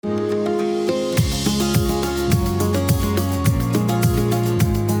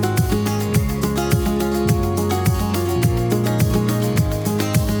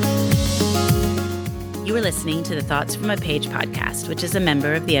listening to the Thoughts from a Page podcast, which is a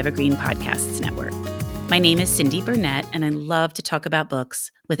member of the Evergreen Podcasts Network. My name is Cindy Burnett, and I love to talk about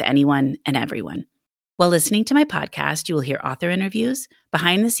books with anyone and everyone. While listening to my podcast, you will hear author interviews,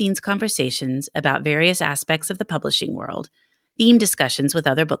 behind-the-scenes conversations about various aspects of the publishing world, theme discussions with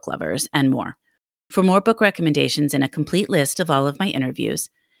other book lovers, and more. For more book recommendations and a complete list of all of my interviews,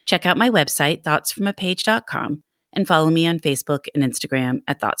 check out my website, thoughtsfromapage.com, and follow me on Facebook and Instagram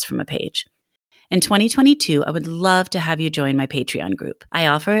at Thoughts From a Page. In 2022, I would love to have you join my Patreon group. I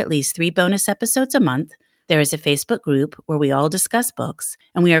offer at least 3 bonus episodes a month. There is a Facebook group where we all discuss books,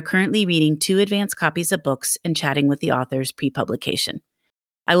 and we are currently reading 2 advanced copies of books and chatting with the authors pre-publication.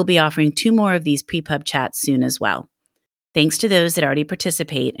 I will be offering 2 more of these pre-pub chats soon as well. Thanks to those that already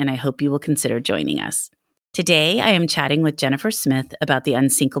participate, and I hope you will consider joining us. Today, I am chatting with Jennifer Smith about the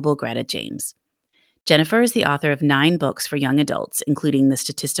unsinkable Greta James. Jennifer is the author of 9 books for young adults, including The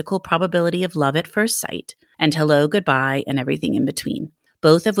Statistical Probability of Love at First Sight and Hello, Goodbye, and Everything in Between,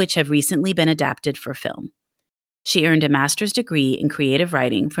 both of which have recently been adapted for film. She earned a master's degree in creative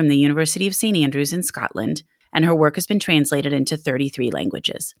writing from the University of St. Andrews in Scotland, and her work has been translated into 33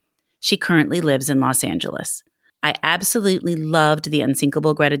 languages. She currently lives in Los Angeles. I absolutely loved The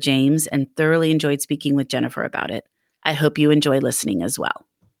Unsinkable Greta James and thoroughly enjoyed speaking with Jennifer about it. I hope you enjoy listening as well.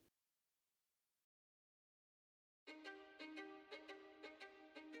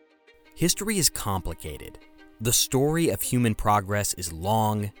 History is complicated. The story of human progress is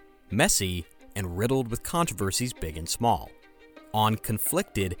long, messy, and riddled with controversies big and small. On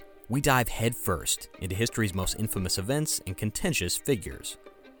Conflicted, we dive headfirst into history's most infamous events and contentious figures.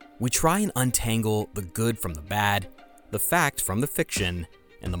 We try and untangle the good from the bad, the fact from the fiction,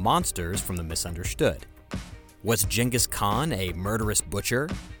 and the monsters from the misunderstood. Was Genghis Khan a murderous butcher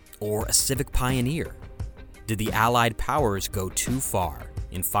or a civic pioneer? Did the Allied powers go too far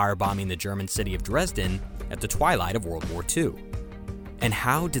in firebombing the German city of Dresden at the twilight of World War II? And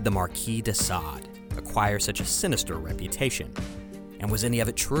how did the Marquis de Sade acquire such a sinister reputation? And was any of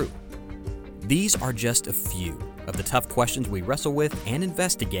it true? These are just a few of the tough questions we wrestle with and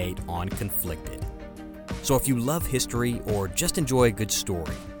investigate on Conflicted. So if you love history or just enjoy a good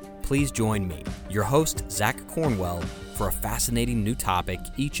story, please join me, your host, Zach Cornwell, for a fascinating new topic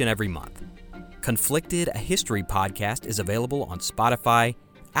each and every month. Conflicted, a history podcast, is available on Spotify,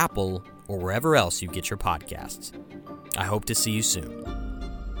 Apple, or wherever else you get your podcasts. I hope to see you soon.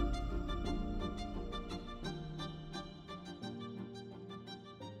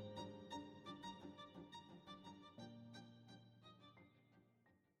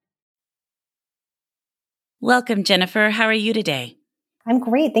 Welcome, Jennifer. How are you today? I'm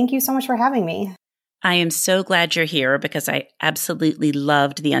great. Thank you so much for having me. I am so glad you're here because I absolutely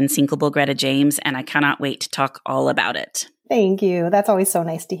loved The Unsinkable Greta James, and I cannot wait to talk all about it. Thank you. That's always so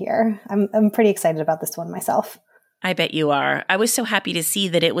nice to hear. I'm pretty excited about this one myself. I bet you are. I was so happy to see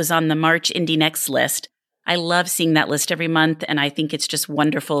that it was on the March Indie Next list. I love seeing that list every month, and I think it's just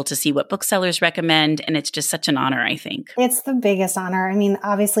wonderful to see what booksellers recommend, and it's just such an honor, I think. It's the biggest honor. I mean,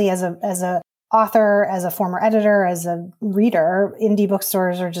 obviously, as a author, as a former editor, as a reader, indie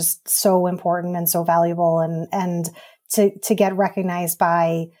bookstores are just so important and so valuable, and to get recognized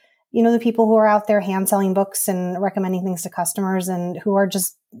by, the people who are out there hand selling books and recommending things to customers and who are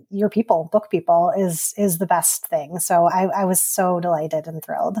just your people, book people, is the best thing. So I was so delighted and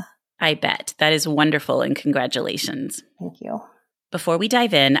thrilled. I bet. That is wonderful, and congratulations. Thank you. Before we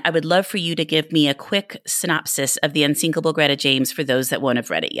dive in, I would love for you to give me a quick synopsis of The Unsinkable Greta James for those that won't have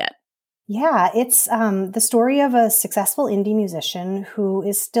read it yet. Yeah, it's the story of a successful indie musician who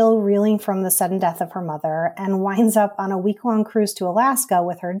is still reeling from the sudden death of her mother and winds up on a week-long cruise to Alaska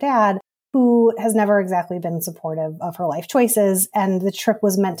with her dad, who has never exactly been supportive of her life choices. And the trip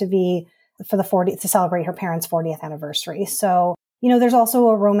was meant to be for to celebrate her parents' 40th anniversary. So, there's also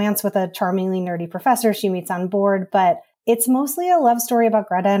a romance with a charmingly nerdy professor she meets on board, but it's mostly a love story about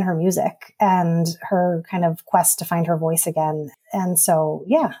Greta and her music and her kind of quest to find her voice again. And so,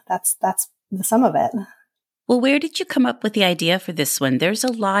 yeah, that's the sum of it. Well, where did you come up with the idea for this one? There's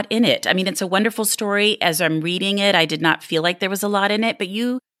a lot in it. I mean, it's a wonderful story. As I'm reading it, I did not feel like there was a lot in it, but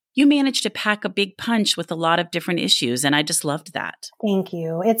you managed to pack a big punch with a lot of different issues, and I just loved that. Thank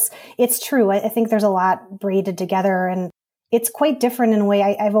you. It's true. I think there's a lot braided together, and it's quite different in a way.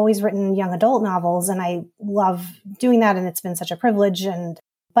 I've always written young adult novels, and I love doing that, and it's been such a privilege.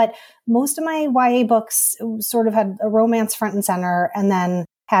 But most of my YA books sort of had a romance front and center, and then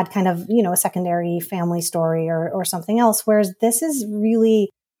had kind of, a secondary family story or something else. Whereas this is really,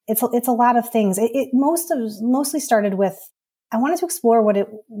 it's a lot of things. It mostly started with, I wanted to explore what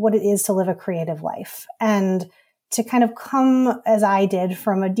it is to live a creative life and to kind of come as I did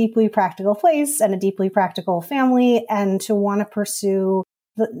from a deeply practical place and a deeply practical family, and to want to pursue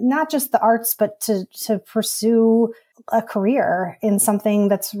not just the arts, but to pursue a career in something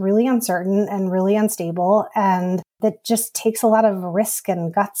that's really uncertain and really unstable, and that just takes a lot of risk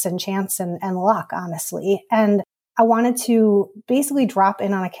and guts and chance and luck, honestly. And I wanted to basically drop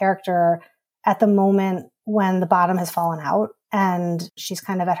in on a character at the moment when the bottom has fallen out and she's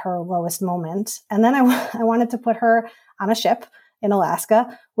kind of at her lowest moment. And then I wanted to put her on a ship in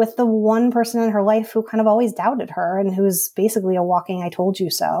Alaska with the one person in her life who kind of always doubted her and who's basically a walking "I told you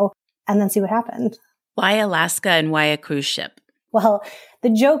so," and then see what happened. Why Alaska and why a cruise ship? Well,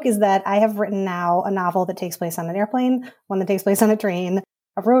 the joke is that I have written now a novel that takes place on an airplane, one that takes place on a train,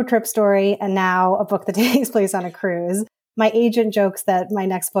 a road trip story, and now a book that takes place on a cruise. My agent jokes that my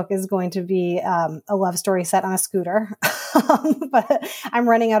next book is going to be a love story set on a scooter, but I'm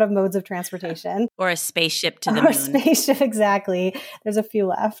running out of modes of transportation. Or a spaceship to the moon. Or a spaceship, exactly. There's a few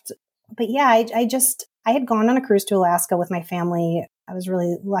left. But yeah, I had gone on a cruise to Alaska with my family. I was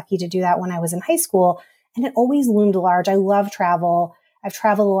really lucky to do that when I was in high school, and it always loomed large. I love travel. I've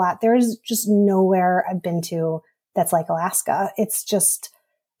traveled a lot. There's just nowhere I've been to that's like Alaska.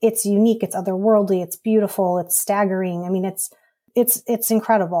 It's unique. It's otherworldly. It's beautiful. It's staggering. I mean, it's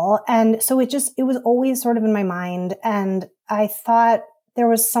incredible. And so it was always sort of in my mind. And I thought there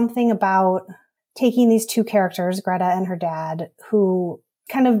was something about taking these two characters, Greta and her dad, who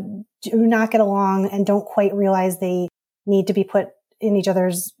kind of do not get along and don't quite realize they need to be put in each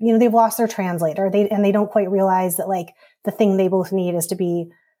other's, they've lost their translator. They don't quite realize that like the thing they both need is to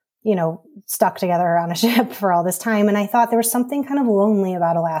be, stuck together on a ship for all this time. And I thought there was something kind of lonely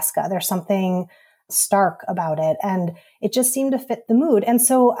about Alaska. There's something stark about it. And it just seemed to fit the mood. And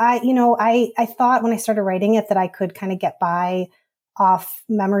so I thought when I started writing it that I could kind of get by off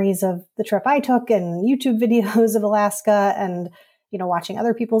memories of the trip I took and YouTube videos of Alaska and, watching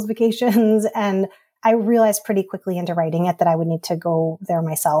other people's vacations. And I realized pretty quickly into writing it that I would need to go there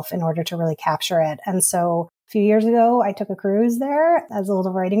myself in order to really capture it. And so a few years ago, I took a cruise there as a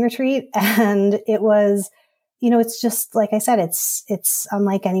little writing retreat. And it was, it's just, like I said, it's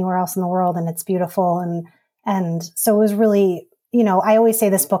unlike anywhere else in the world, and it's beautiful. And so it was really, I always say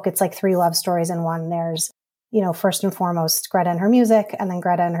this book, it's like three love stories in one. There's, first and foremost, Greta and her music, and then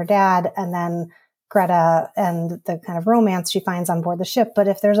Greta and her dad, and then Greta and the kind of romance she finds on board the ship. But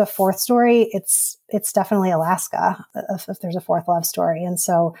if there's a fourth story, it's definitely Alaska, if there's a fourth love story. And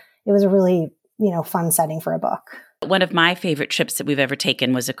so it was a really, fun setting for a book. One of my favorite trips that we've ever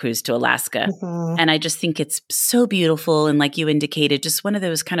taken was a cruise to Alaska. Mm-hmm. And I just think it's so beautiful. And like you indicated, just one of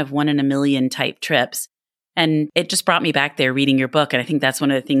those kind of one in a million type trips. And it just brought me back there reading your book. And I think that's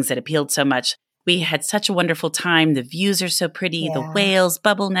one of the things that appealed so much. We had such a wonderful time. The views are so pretty, the whales,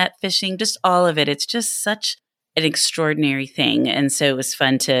 bubble net fishing, just all of it. It's just such an extraordinary thing. And so it was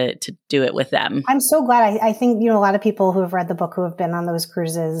fun to do it with them. I'm so glad. I think, a lot of people who have read the book, who have been on those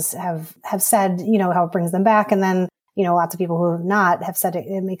cruises have said, how it brings them back. And then, lots of people who have not have said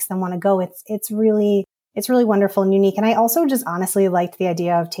it makes them want to go. It's really wonderful and unique. And I also just honestly liked the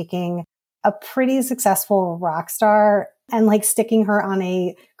idea of taking a pretty successful rock star and like sticking her on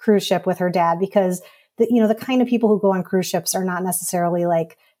a cruise ship with her dad, because the kind of people who go on cruise ships are not necessarily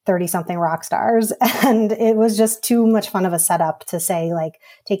like 30-something rock stars. And it was just too much fun of a setup to say, like,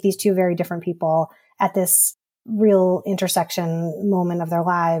 take these two very different people at this real intersection moment of their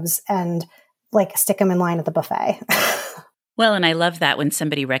lives and like stick them in line at the buffet. Well, and I love that when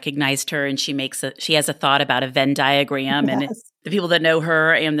somebody recognized her and she has a thought about a Venn diagram and the people that know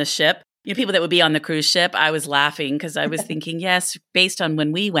her and the ship, people that would be on the cruise ship. I was laughing because I was thinking, yes, based on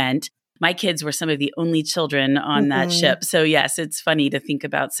when we went, my kids were some of the only children on that ship. So yes, it's funny to think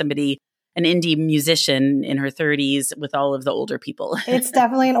about somebody, an indie musician in her 30s with all of the older people. It's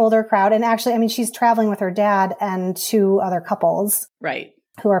definitely an older crowd. And actually, she's traveling with her dad and two other couples. Right.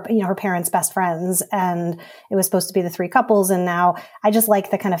 Who are, her parents' best friends. And it was supposed to be the three couples. And now I just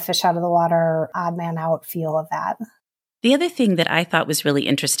like the kind of fish out of the water, odd man out feel of that. The other thing that I thought was really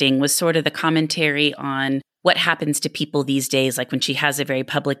interesting was sort of the commentary on what happens to people these days, like when she has a very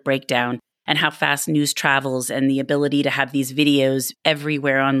public breakdown and how fast news travels and the ability to have these videos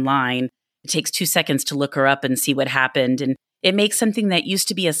everywhere online. It takes 2 seconds to look her up and see what happened. And it makes something that used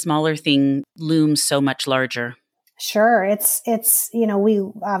to be a smaller thing loom so much larger. Sure. It's, we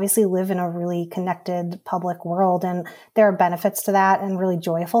obviously live in a really connected public world, and there are benefits to that and really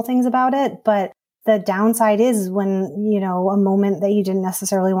joyful things about it. But the downside is when, a moment that you didn't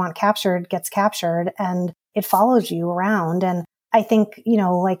necessarily want captured gets captured and it follows you around. And I think,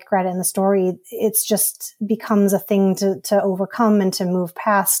 like Greta in the story, it's just becomes a thing to overcome and to move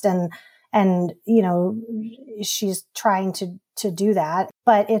past. And And, she's trying to do that.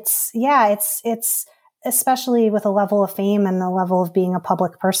 But it's especially with a level of fame and the level of being a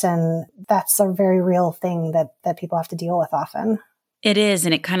public person, that's a very real thing that people have to deal with often. It is,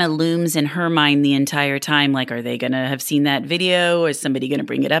 and it kind of looms in her mind the entire time. Like, are they going to have seen that video? Or is somebody going to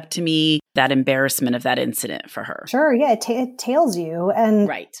bring it up to me? That embarrassment of that incident for her. Sure, yeah, it tails you. And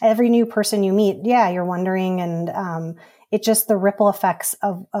right. Every new person you meet, you're wondering. And it just the ripple effects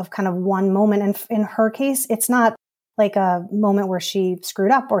of kind of one moment. And in her case, it's not like a moment where she screwed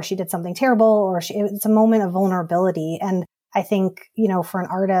up or she did something terrible, or it's a moment of vulnerability. And I think, for an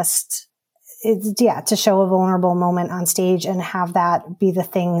artist, it's, to show a vulnerable moment on stage and have that be the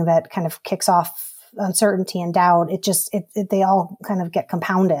thing that kind of kicks off uncertainty and doubt. They all kind of get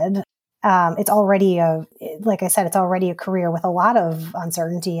compounded. It's already like I said, it's already a career with a lot of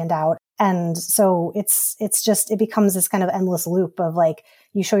uncertainty and doubt. And so it becomes this kind of endless loop of like,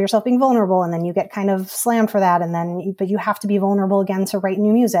 you show yourself being vulnerable and then you get kind of slammed for that. And then, but you have to be vulnerable again to write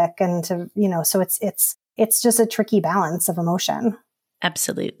new music and to, so it's just a tricky balance of emotion.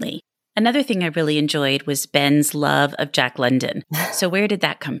 Absolutely. Another thing I really enjoyed was Ben's love of Jack London. So where did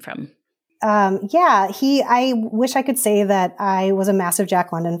that come from? I wish I could say that I was a massive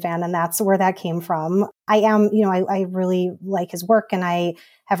Jack London fan and that's where that came from. I am, I really like his work and I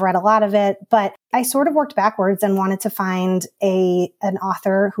have read a lot of it, but I sort of worked backwards and wanted to find an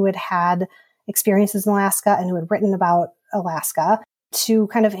author who had had experiences in Alaska and who had written about Alaska to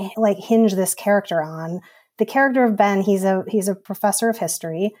kind of like hinge this character on. The character of Ben, he's a professor of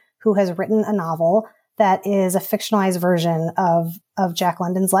history who has written a novel that is a fictionalized version of Jack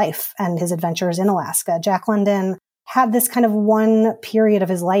London's life and his adventures in Alaska. Jack London had this kind of one period of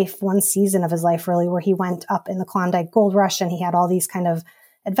his life, one season of his life really, where he went up in the Klondike Gold Rush and he had all these kind of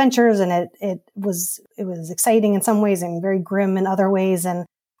adventures, and it was exciting in some ways and very grim in other ways. And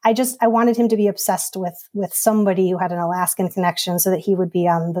I wanted him to be obsessed with somebody who had an Alaskan connection so that he would be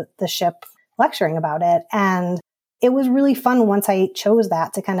on the ship lecturing about it. And it was really fun once I chose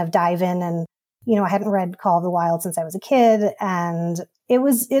that to kind of dive in. And, I hadn't read Call of the Wild since I was a kid, and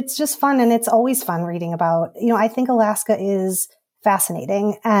it's just fun. And it's always fun reading about, I think Alaska is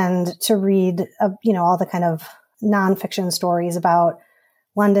fascinating, and to read, all the kind of nonfiction stories about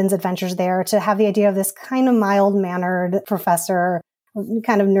London's adventures there, to have the idea of this kind of mild-mannered professor,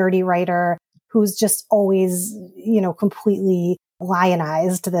 kind of nerdy writer who's just always, completely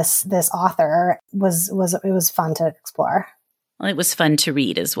lionized this author was fun to explore. Well, it was fun to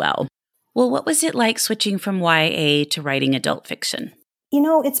read as well. Well, what was it like switching from YA to writing adult fiction?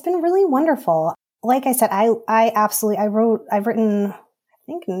 It's been really wonderful. Like I said, I've written, I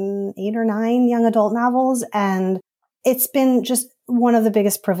think 8 or 9 young adult novels, and it's been just one of the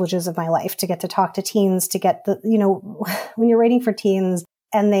biggest privileges of my life to get to talk to teens, to get when you're writing for teens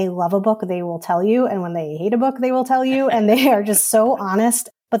and they love a book, they will tell you. And when they hate a book, they will tell you. And they are just so honest,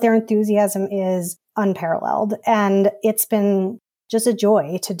 but their enthusiasm is unparalleled. And it's been just a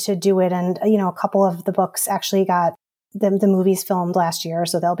joy to do it. And, a couple of the books actually got the movies filmed last year.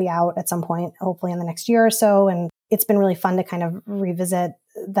 So they'll be out at some point, hopefully in the next year or so. And it's been really fun to kind of revisit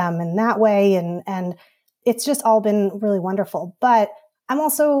them in that way. And it's just all been really wonderful. But I'm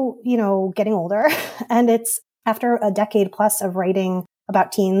also, getting older, and it's after a decade plus of writing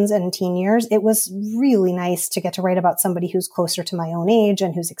about teens and teen years, it was really nice to get to write about somebody who's closer to my own age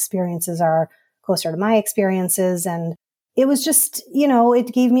and whose experiences are closer to my experiences. And it was just,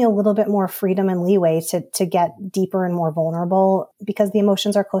 it gave me a little bit more freedom and leeway to get deeper and more vulnerable because the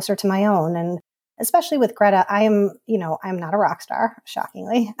emotions are closer to my own. And especially with Greta, I'm not a rock star,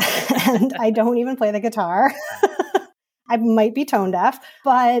 shockingly, and I don't even play the guitar. I might be tone deaf,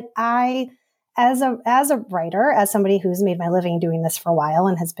 but as a writer, as somebody who's made my living doing this for a while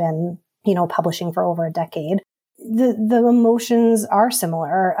and has been, publishing for over a decade, the emotions are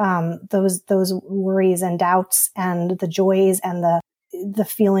similar. Those worries and doubts and the joys and the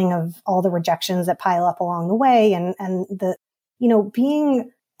feeling of all the rejections that pile up along the way. And the,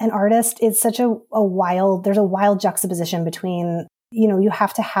 being an artist is such there's a wild juxtaposition between, you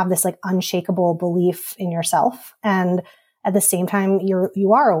have to have this like unshakable belief in yourself. And at the same time,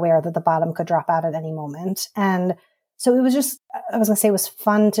 you are aware that the bottom could drop out at any moment. And so it was just, I was going to say it was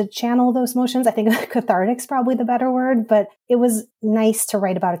fun to channel those emotions. I think cathartic's probably the better word, but it was nice to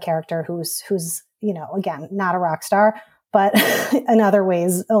write about a character who's, again, not a rock star, but in other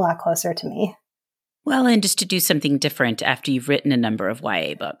ways, a lot closer to me. Well, and just to do something different after you've written a number of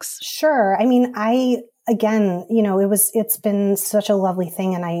YA books. Sure. I mean, it's been such a lovely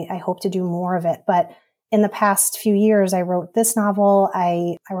thing, and I hope to do more of it. But in the past few years, I wrote this novel.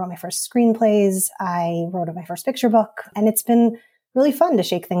 I wrote my first screenplays. I wrote my first picture book, and it's been really fun to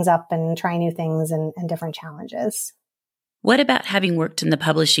shake things up and try new things and different challenges. What about having worked in the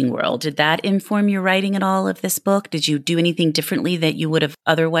publishing world? Did that inform your writing at all of this book? Did you do anything differently that you would have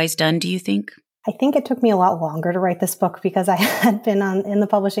otherwise done, do you think? I think it took me a lot longer to write this book because I had been in the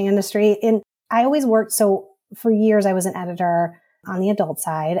publishing industry. I always worked, so for years I was an editor on the adult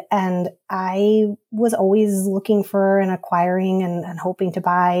side, and I was always looking for and acquiring and hoping to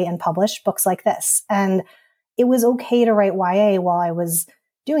buy and publish books like this. And it was okay to write YA while I was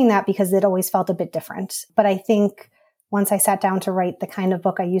doing that because it always felt a bit different. But I think once I sat down to write the kind of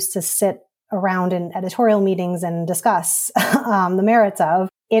book I used to sit around in editorial meetings and discuss the merits of,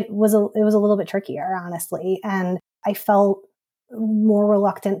 it was a little bit trickier, honestly. And I felt more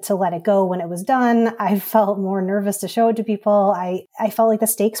reluctant to let it go when it was done. I felt more nervous to show it to people. I felt like the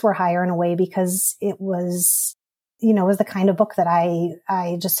stakes were higher in a way because it was the kind of book that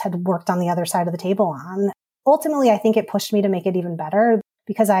I just had worked on the other side of the table on. Ultimately, I think it pushed me to make it even better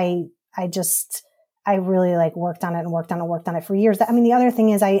because I really worked on it for years. The other thing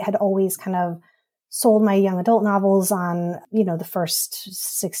is I had always kind of sold my young adult novels on, the first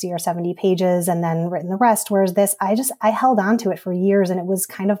 60 or 70 pages and then written the rest. Whereas this, I held on to it for years and it was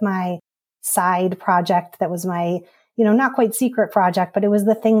kind of my side project that was my, not quite secret project, but it was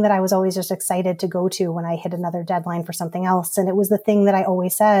the thing that I was always just excited to go to when I hit another deadline for something else. And it was the thing that I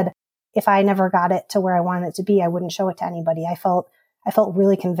always said, if I never got it to where I wanted it to be, I wouldn't show it to anybody. I felt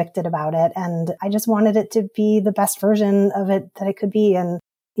really convicted about it. And I just wanted it to be the best version of it that it could be. And,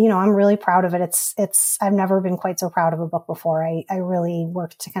 I'm really proud of it. I've never been quite so proud of a book before. I really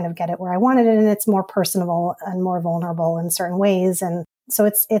worked to kind of get it where I wanted it. And it's more personable and more vulnerable in certain ways. And so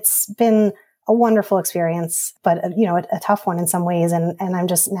it's been a wonderful experience, but, a tough one in some ways. And I'm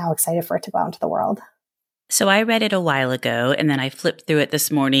just now excited for it to go out into the world. So I read it a while ago and then I flipped through it this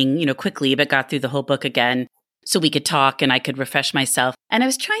morning, quickly, but got through the whole book again so we could talk and I could refresh myself. And I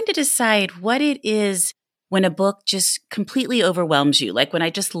was trying to decide what it is when a book just completely overwhelms you, like when I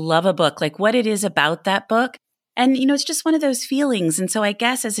just love a book, like what it is about that book. And, it's just one of those feelings. And so I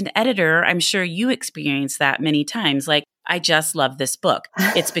guess as an editor, I'm sure you experience that many times. Like, I just love this book.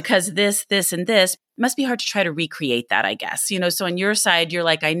 It's because this, and this. It must be hard to try to recreate that, I guess. So on your side, you're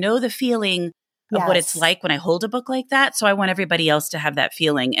like, I know the feeling of what it's like when I hold a book like that. So I want everybody else to have that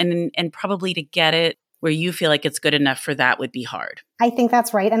feeling and probably to get it where you feel like it's good enough for that would be hard. I think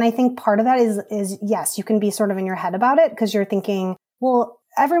that's right. And I think part of that is yes, you can be sort of in your head about it because you're thinking, well,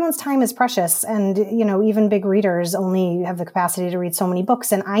 everyone's time is precious. And, even big readers only have the capacity to read so many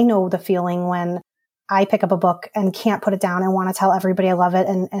books. And I know the feeling when I pick up a book and can't put it down and want to tell everybody I love it.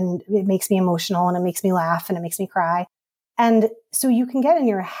 And it makes me emotional and it makes me laugh and it makes me cry. And so you can get in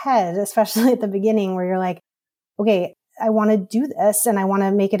your head, especially at the beginning where you're like, okay, I want to do this and I want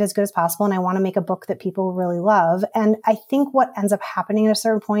to make it as good as possible. And I want to make a book that people really love. And I think what ends up happening at a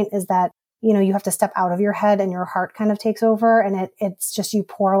certain point is that, you have to step out of your head and your heart kind of takes over. And it's just, you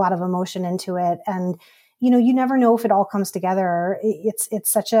pour a lot of emotion into it. And, you never know if it all comes together. There's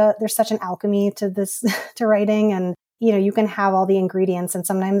such an alchemy to this, to writing. And, you can have all the ingredients and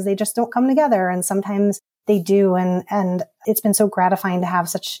sometimes they just don't come together. And sometimes they do. And it's been so gratifying to have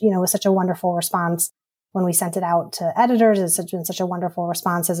such a wonderful response. When we sent it out to editors, it's been such a wonderful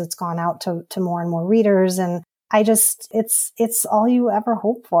response as it's gone out to more and more readers. And it's all you ever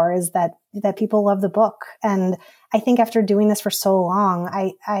hope for is that people love the book. And I think after doing this for so long,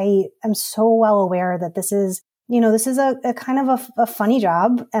 I am so well aware that this is a kind of a funny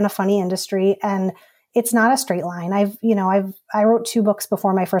job and a funny industry. And it's not a straight line. I wrote 2 books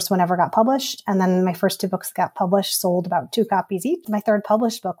before my first one ever got published. And then my first 2 books that got published sold about 2 copies each. My third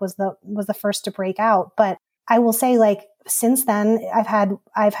published book was the first to break out. But I will say, since then,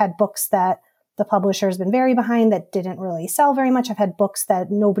 I've had books that the publisher has been very behind that didn't really sell very much. I've had books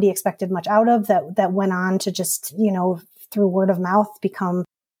that nobody expected much out of that went on to just, through word of mouth become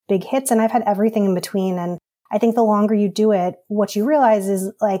big hits. And I've had everything in between. And I think the longer you do it, what you realize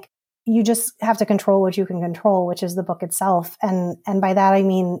is you just have to control what you can control, which is the book itself. And by that, I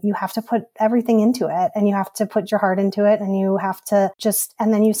mean, you have to put everything into it and you have to put your heart into it and you have to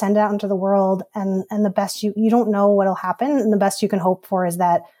and then you send it out into the world and the best you don't know what'll happen. And the best you can hope for is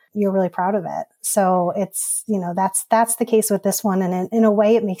that you're really proud of it. So it's, that's the case with this one. And in a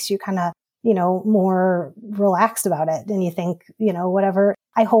way, it makes you kind of, more relaxed about it. And you think, whatever,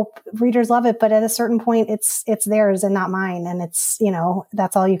 I hope readers love it, but at a certain point it's theirs and not mine. And it's,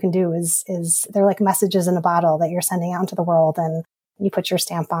 that's all you can do is they're like messages in a bottle that you're sending out into the world and you put your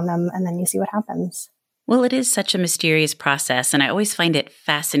stamp on them and then you see what happens. Well, it is such a mysterious process. And I always find it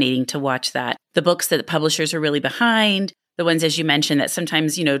fascinating to watch that. The books that the publishers are really behind, the ones, as you mentioned, that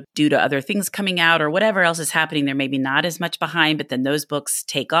sometimes, due to other things coming out or whatever else is happening, they're maybe not as much behind, but then those books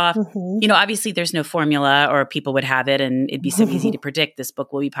take off. Obviously there's no formula or people would have it and it'd be so easy to predict this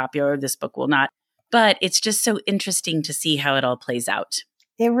book will be popular, this book will not. But it's just so interesting to see how it all plays out.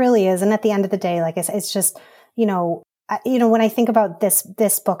 It really is. And at the end of the day, like I said, it's just, when I think about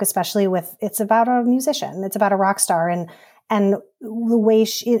this book, especially it's about a musician, it's about a rock star, and the way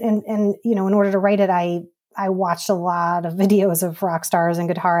in order to write it, I watched a lot of videos of rock stars and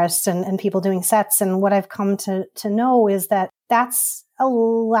guitarists and people doing sets. And what I've come to know is that that's a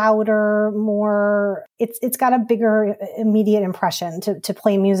louder, more, it's got a bigger immediate impression to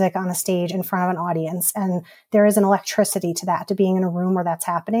play music on a stage in front of an audience. And there is an electricity to that, to being in a room where that's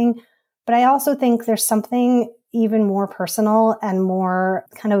happening. But I also think there's something even more personal and more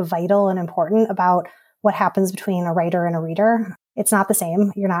kind of vital and important about what happens between a writer and a reader. It's not the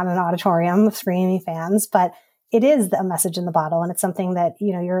same. You're not in an auditorium of screaming fans, but it is a message in the bottle. And it's something that,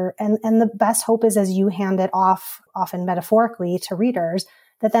 and the best hope is as you hand it off, often metaphorically, to readers,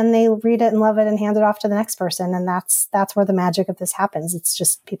 that then they read it and love it and hand it off to the next person. And that's where the magic of this happens. It's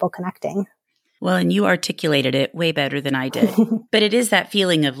just people connecting. Well, and you articulated it way better than I did. But it is that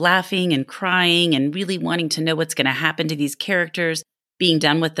feeling of laughing and crying and really wanting to know what's going to happen to these characters, being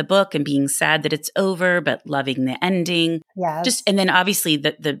done with the book and being sad that it's over, but loving the ending. Yes. And then obviously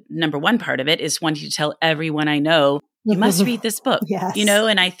the number one part of it is wanting to tell everyone I know, you must read this book. Yes.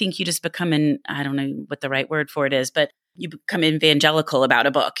 And I think you just become I don't know what the right word for it is, but you become evangelical about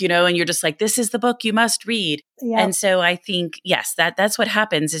a book, and you're just like, this is the book you must read. Yep. And so I think, yes, that's what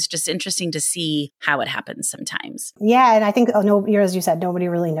happens. It's just interesting to see how it happens sometimes. Yeah. And I think, as you said, nobody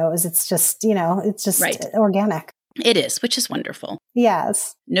really knows. It's just, it's just right. Organic. It is, which is wonderful.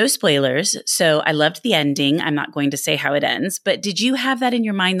 Yes. No spoilers. So I loved the ending. I'm not going to say how it ends, but did you have that in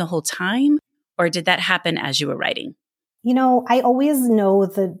your mind the whole time? Or did that happen as you were writing? I always know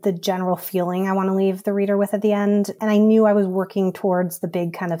the general feeling I want to leave the reader with at the end. And I knew I was working towards the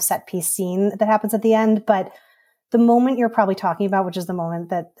big kind of set piece scene that happens at the end. But the moment you're probably talking about, which is the moment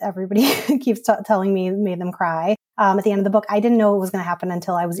that everybody keeps telling me made them cry, at the end of the book, I didn't know it was going to happen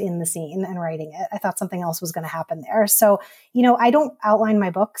until I was in the scene and writing it. I thought something else was going to happen there. So, I don't outline my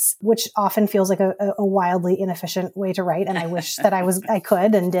books, which often feels like a wildly inefficient way to write. And I wish that I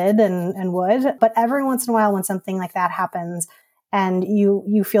could and did and would. But every once in a while when something like that happens, and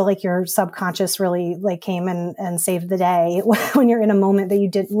you feel like your subconscious really came and saved the day when you're in a moment that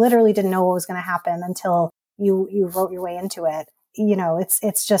you literally didn't know what was going to happen until you wrote your way into it.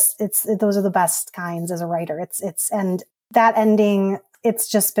 Those are the best kinds as a writer. And that ending, it's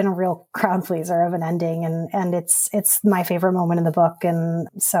just been a real crowd pleaser of an ending. And it's my favorite moment in the book. And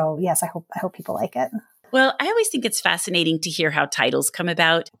so, yes, I hope people like it. Well, I always think it's fascinating to hear how titles come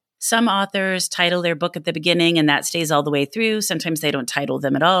about. Some authors title their book at the beginning and that stays all the way through. Sometimes they don't title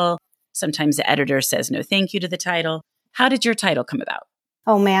them at all. Sometimes the editor says no thank you to the title. How did your title come about?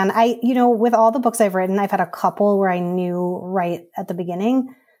 Oh man, with all the books I've written, I've had a couple where I knew right at the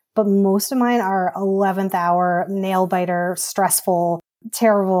beginning, but most of mine are 11th hour, nail biter, stressful,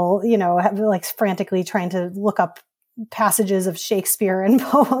 terrible, frantically trying to look up passages of Shakespeare and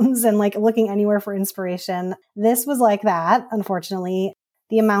poems and looking anywhere for inspiration. This was like that, unfortunately.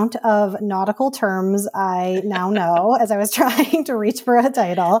 The amount of nautical terms I now know as I was trying to reach for a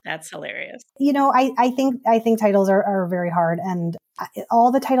title. That's hilarious. I think titles are very hard. And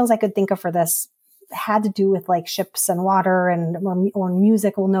all the titles I could think of for this had to do with ships and water and or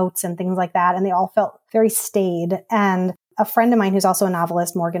musical notes and things like that. And they all felt very staid. And a friend of mine who's also a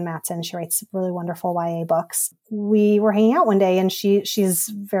novelist, Morgan Matson, she writes really wonderful YA books. We were hanging out one day and she's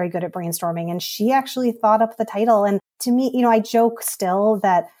very good at brainstorming and she actually thought up the title. And to me, I joke still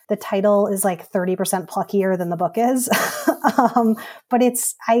that the title is 30% pluckier than the book is. But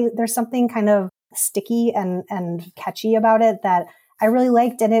there's something kind of sticky and catchy about it that I really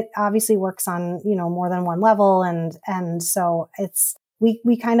liked. And it obviously works on, more than one level. And so it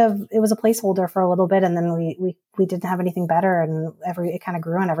was a placeholder for a little bit. And then we didn't have anything better. And it kind of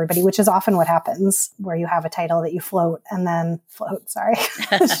grew on everybody, which is often what happens where you have a title that you float and then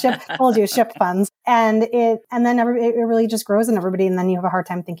ship funds. And then it really just grows on everybody. And then you have a hard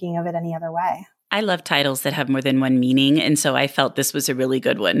time thinking of it any other way. I love titles that have more than one meaning. And so I felt this was a really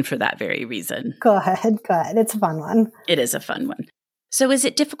good one for that very reason. Good. It's a fun one. It is a fun one. So is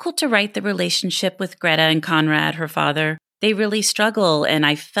it difficult to write the relationship with Greta and Conrad, her father? They really struggle, and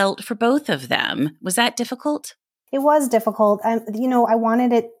I felt for both of them. Was that difficult? It was difficult. I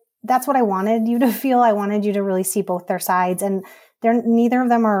wanted it. That's what I wanted you to feel. I wanted you to really see both their sides, and neither of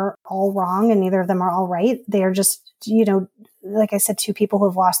them are all wrong, and neither of them are all right. They are just, like I said, two people who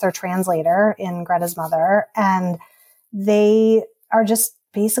have lost their translator in Greta's mother, and they are just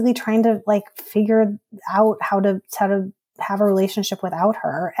basically trying to like figure out how to have a relationship without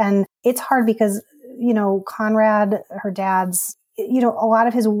her. And it's hard because, Conrad, her dad's, a lot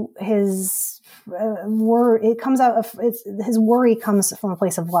of his worry, it comes out of his worry comes from a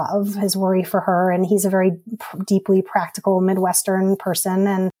place of love, his worry for her. And he's a very deeply practical Midwestern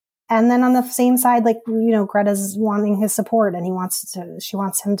person. And then on the same side, like, Greta's wanting his support and she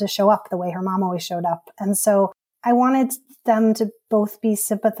wants him to show up the way her mom always showed up. And so I wanted them to both be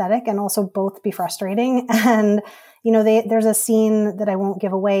sympathetic and also both be frustrating. And, there's a scene that I won't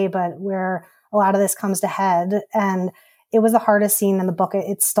give away, but where a lot of this comes to head. And it was the hardest scene in the book.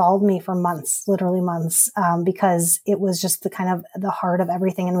 It stalled me for months, literally months, because it was just the kind of the heart of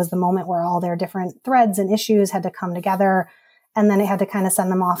everything. And was the moment where all their different threads and issues had to come together. And then it had to kind of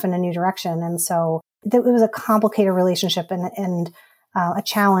send them off in a new direction. And so it was a complicated relationship and a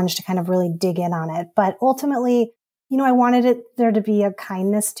challenge to kind of really dig in on it. But ultimately, I wanted there to be a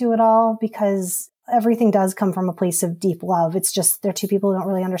kindness to it all because everything does come from a place of deep love. It's just they're two people who don't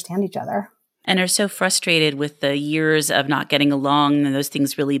really understand each other. And are so frustrated with the years of not getting along, and those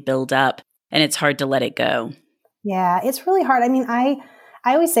things really build up and it's hard to let it go. Yeah, it's really hard. I mean, I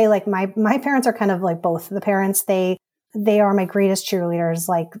always say like my parents are kind of like both the parents. They are my greatest cheerleaders,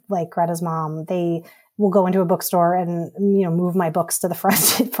 like Greta's mom. They will go into a bookstore and, move my books to the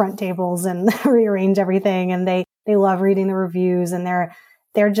front tables and rearrange everything. And they love reading the reviews, and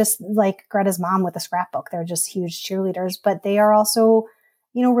they're just like Greta's mom with a scrapbook. They're just huge cheerleaders, but they are also,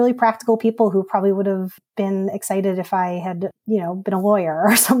 really practical people who probably would have been excited if I had, been a lawyer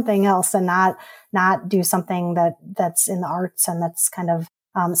or something else and not do something that's in the arts. And that's kind of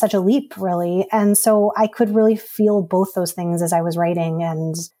such a leap, really. And so I could really feel both those things as I was writing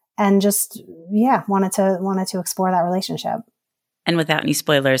and just, wanted to explore that relationship. And without any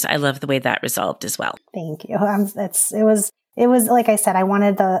spoilers, I love the way that resolved as well. Thank you. It was like I said, I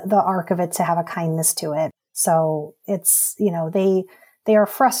wanted the arc of it to have a kindness to it. So it's, they are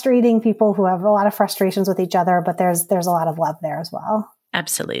frustrating people who have a lot of frustrations with each other, but there's a lot of love there as well.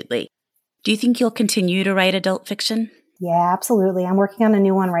 Absolutely. Do you think you'll continue to write adult fiction? Yeah, absolutely. I'm working on a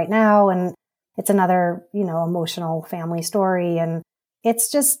new one right now, and it's another, emotional family story. And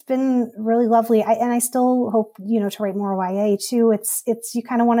it's just been really lovely. I still hope, to write more YA too. It's, you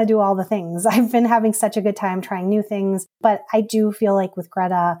kind of want to do all the things. I've been having such a good time trying new things, but I do feel like with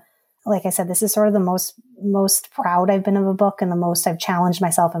Greta, like I said, this is sort of the most proud I've been of a book and the most I've challenged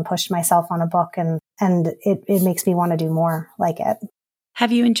myself and pushed myself on a book. And it makes me want to do more like it.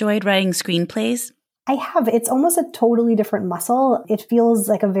 Have you enjoyed writing screenplays? I have. It's almost a totally different muscle. It feels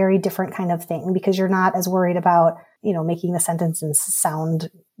like a very different kind of thing because you're not as worried about, making the sentences sound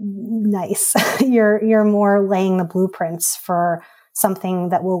nice. You're more laying the blueprints for something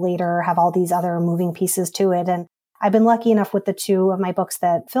that will later have all these other moving pieces to it. And I've been lucky enough with the two of my books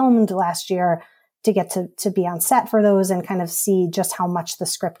that filmed last year to get to be on set for those and kind of see just how much the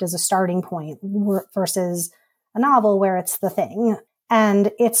script is a starting point versus a novel where it's the thing.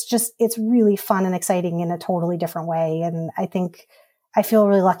 And it's really fun and exciting in a totally different way. And I think I feel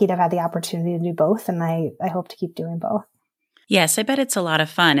really lucky to have had the opportunity to do both. And I hope to keep doing both. Yes, I bet it's a lot of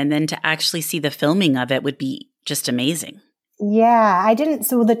fun. And then to actually see the filming of it would be just amazing. Yeah,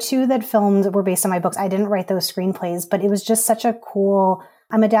 so the two that filmed were based on my books. I didn't write those screenplays, but it was just such a cool,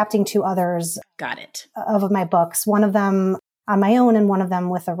 I'm adapting two others. Got it. Of my books, one of them on my own and one of them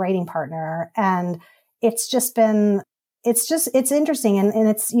with a writing partner. And it's interesting. And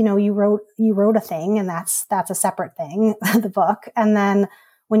it's, you wrote a thing and that's a separate thing, the book. And then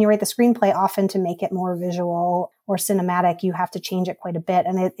when you write the screenplay, often to make it more visual or cinematic, you have to change it quite a bit.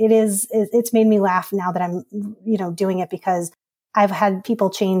 And it's made me laugh now that I'm, doing it because I've had people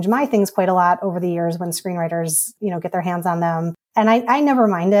change my things quite a lot over the years when screenwriters, get their hands on them. And I never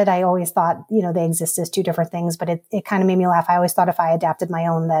minded. I always thought, they exist as two different things, but it kind of made me laugh. I always thought if I adapted my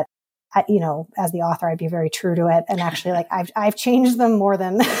own that, as the author, I'd be very true to it. And actually, I've changed them more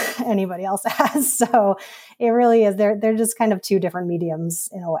than anybody else has. So it really is. They're just kind of two different mediums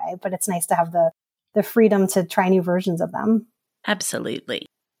in a way, but it's nice to have the freedom to try new versions of them. Absolutely.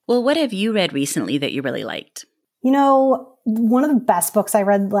 Well, what have you read recently that you really liked? One of the best books I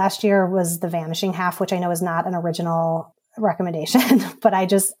read last year was The Vanishing Half, which I know is not an original recommendation, but I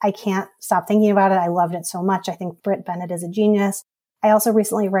can't stop thinking about it. I loved it so much. I think Britt Bennett is a genius. I also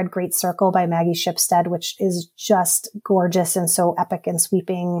recently read Great Circle by Maggie Shipstead, which is just gorgeous and so epic and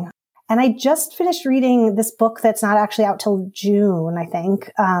sweeping. And I just finished reading this book that's not actually out till June, I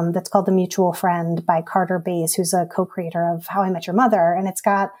think, that's called The Mutual Friend by Carter Bays, who's a co-creator of How I Met Your Mother. And it's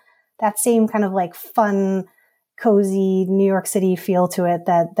got that same kind of like fun, cozy New York City feel to it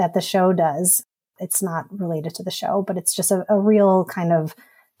that the show does. it's not related to the show, but it's just a real kind of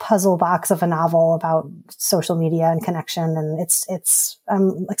puzzle box of a novel about social media and connection. And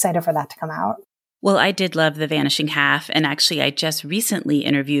I'm excited for that to come out. Well, I did love The Vanishing Half. And actually, I just recently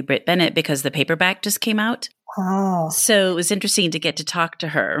interviewed Britt Bennett because the paperback just came out. Oh. So it was interesting to get to talk to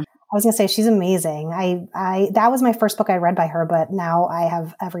her. I was going to say, she's amazing. I that was my first book I read by her, but now I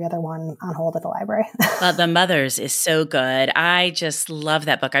have every other one on hold at the library. Well, The Mothers is so good. I just love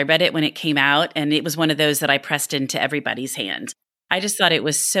that book. I read it when it came out, and it was one of those that I pressed into everybody's hand. I just thought it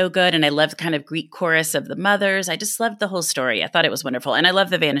was so good, and I loved the kind of Greek chorus of the mothers. I just loved the whole story. I thought it was wonderful, and I love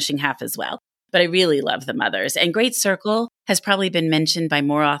The Vanishing Half as well. But I really love The Mothers. And Great Circle has probably been mentioned by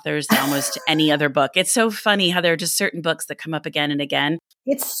more authors than almost any other book. It's so funny how there are just certain books that come up again and again.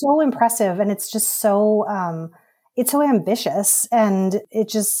 It's so impressive, and it's just so it's so ambitious, and it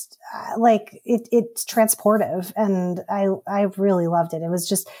just it's transportive, and I really loved it. It was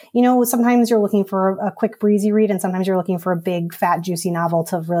just, sometimes you're looking for a quick breezy read, and sometimes you're looking for a big fat juicy novel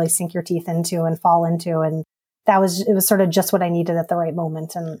to really sink your teeth into and fall into, and it was sort of just what I needed at the right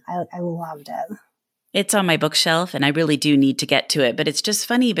moment, and I loved it. It's on my bookshelf, and I really do need to get to it, but it's just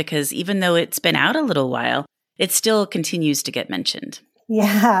funny because even though it's been out a little while, it still continues to get mentioned.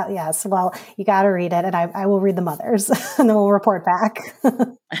 Yeah, yes. Well, you got to read it, and I will read The Mothers, and then we'll report back.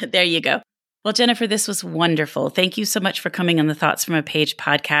 There you go. Well, Jennifer, this was wonderful. Thank you so much for coming on the Thoughts from a Page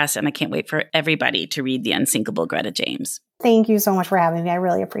podcast, and I can't wait for everybody to read The Unsinkable Greta James. Thank you so much for having me. I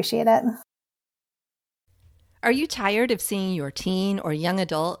really appreciate it. Are you tired of seeing your teen or young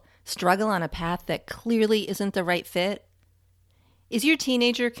adult struggle on a path that clearly isn't the right fit? Is your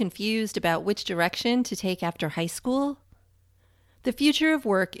teenager confused about which direction to take after high school? The future of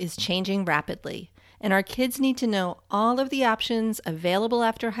work is changing rapidly, and our kids need to know all of the options available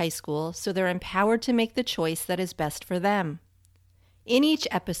after high school so they're empowered to make the choice that is best for them. In each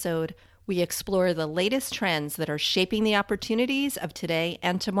episode, we explore the latest trends that are shaping the opportunities of today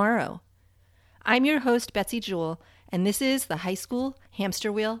and tomorrow. I'm your host, Betsy Jewell, and this is the High School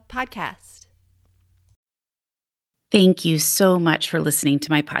Hamster Wheel Podcast. Thank you so much for listening to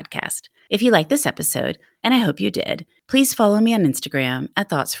my podcast. If you like this episode, and I hope you did, please follow me on Instagram at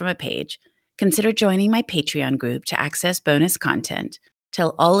Thoughts from a Page. Consider joining my Patreon group to access bonus content.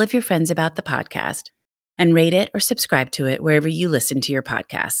 Tell all of your friends about the podcast, and rate it or subscribe to it wherever you listen to your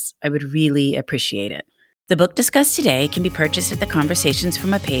podcasts. I would really appreciate it. The book discussed today can be purchased at the Conversations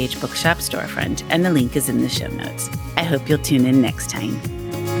from a Page bookshop storefront, and the link is in the show notes. I hope you'll tune in next time.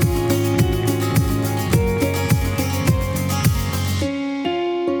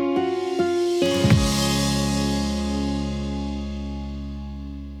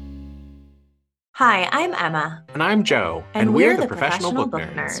 Hi, I'm Emma. And I'm Joe. And we're the Professional Book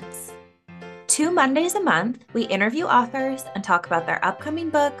Nerds. 2 Mondays a month, we interview authors and talk about their upcoming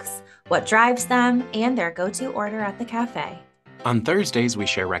books, what drives them, and their go-to order at the cafe. On Thursdays, we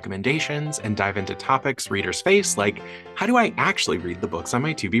share recommendations and dive into topics readers face, like how do I actually read the books on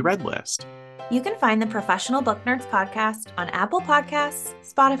my to-be-read list? You can find the Professional Book Nerds podcast on Apple Podcasts,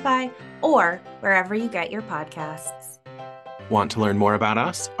 Spotify, or wherever you get your podcasts. Want to learn more about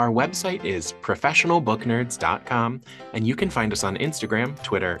us? Our website is professionalbooknerds.com, and you can find us on Instagram,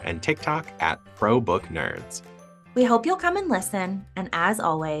 Twitter, and TikTok at ProBookNerds. We hope you'll come and listen, and as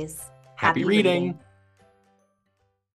always, Happy reading.